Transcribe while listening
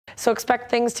So expect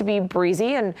things to be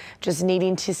breezy and just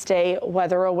needing to stay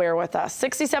weather aware with us.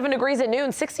 67 degrees at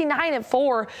noon, 69 at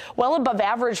 4, well above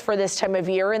average for this time of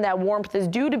year. And that warmth is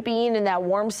due to being in that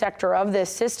warm sector of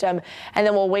this system. And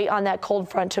then we'll wait on that cold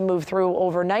front to move through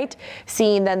overnight,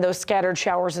 seeing then those scattered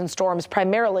showers and storms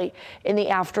primarily in the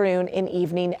afternoon and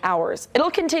evening hours. It'll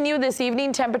continue this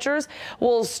evening. Temperatures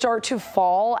will start to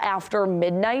fall after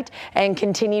midnight and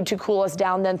continue to cool us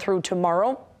down then through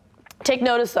tomorrow. Take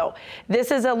notice, though, this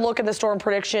is a look at the storm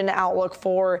prediction outlook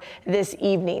for this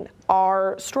evening.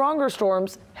 Our stronger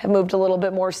storms have moved a little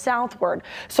bit more southward,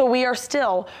 so we are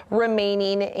still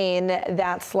remaining in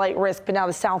that slight risk, but now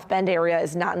the South Bend area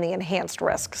is not in the enhanced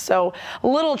risk. So a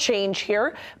little change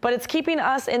here, but it's keeping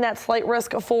us in that slight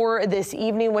risk for this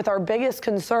evening, with our biggest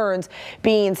concerns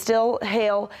being still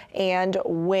hail and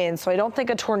wind. So I don't think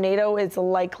a tornado is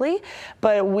likely,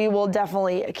 but we will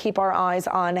definitely keep our eyes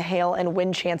on hail and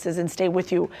wind chances and stay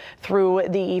with you through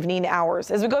the evening hours.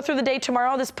 As we go through the day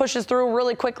tomorrow, this pushes through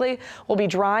really quickly. Will be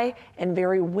dry and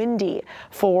very windy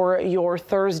for your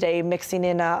Thursday, mixing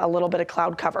in a little bit of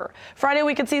cloud cover. Friday,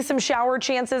 we could see some shower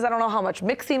chances. I don't know how much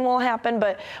mixing will happen,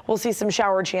 but we'll see some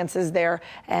shower chances there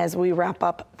as we wrap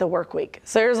up the work week.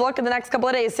 So here's a look at the next couple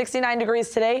of days. 69 degrees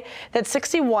today. That's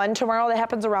 61 tomorrow. That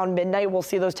happens around midnight. We'll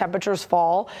see those temperatures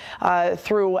fall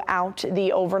throughout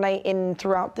the overnight and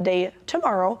throughout the day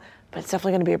tomorrow. But it's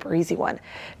definitely going to be a breezy one.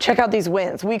 Check out these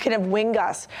winds. We could have wind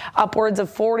gusts upwards of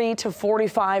 40 to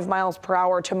 45 miles per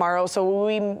hour tomorrow. So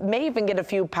we may even get a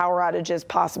few power outages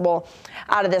possible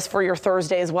out of this for your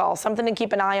Thursday as well. Something to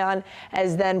keep an eye on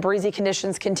as then breezy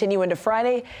conditions continue into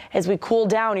Friday as we cool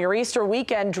down. Your Easter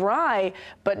weekend dry,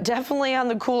 but definitely on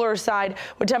the cooler side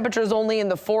with temperatures only in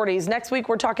the 40s. Next week,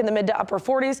 we're talking the mid to upper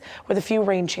 40s with a few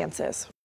rain chances.